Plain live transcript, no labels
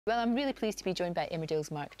Well, I'm really pleased to be joined by Emmerdale's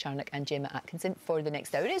Mark Charnock and Gemma Atkinson for the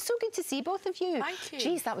next hour. It's so good to see both of you. Thank you.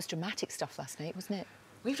 Jeez, that was dramatic stuff last night, wasn't it?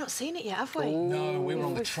 We've not seen it yet, have we? Oh. No, we were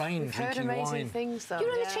on the train we've drinking heard amazing wine. things, though. You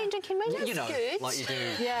were on the train drinking wine? That's you know, good. like you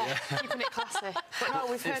do. Yeah, keeping it classy. But no,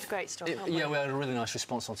 we've heard great stuff. Yeah, we had a really nice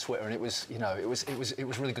response on Twitter, and it was, you know, it was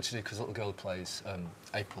really good to do because the little girl who plays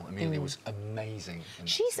April, Amelia, was amazing.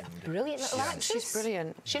 She's a brilliant little actress. She's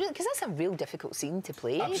brilliant. Because that's a real difficult scene to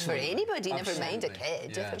play for anybody, never mind a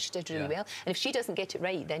kid. Yeah. I thought she did really well. And if she doesn't get it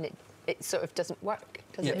right, then it sort of doesn't work,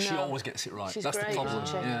 does it? She always gets it right. She's That's great, the problem.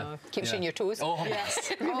 isn't she? Yeah. Keeps you on your toes. Oh,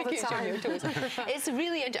 yes, Really all the keeps you on your toes. It's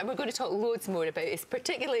really, and we're going to talk loads more about it,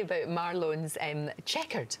 particularly about Marlon's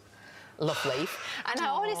checkered love life. And I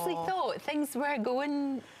honestly thought things were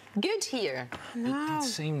going good here. No. It did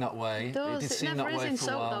seem that way. It does. It did It seem never that is way in for a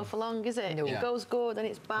soap, while. though, for long, is it? No. It goes good, and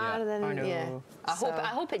it's bad, and then, I know. I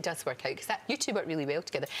hope it does work out, because you two work really well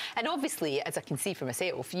together. And obviously, as I can see for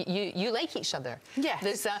myself, you like each other. Yes.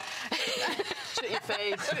 There's a... Shut your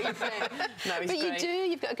face, shut your face. No, he's But great. you do,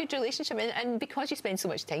 you've got a good relationship, and because you spend so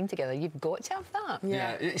much time together, you've got to have that.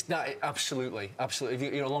 Yeah, it's that, absolutely. If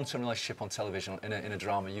you're in a long-term relationship on television, in a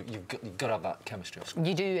drama, you've got to have that chemistry.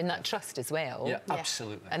 You do, and that trust as well. Yeah,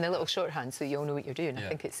 absolutely. And the little shorthand, so you all know what you're doing. Yeah.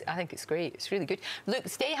 I think it's great. It's really good. Look,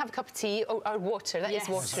 stay, have a cup of tea or water. That is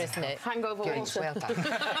water, isn't it? Hangover Good, water. well done.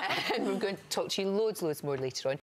 And we're going to talk to you loads more later on.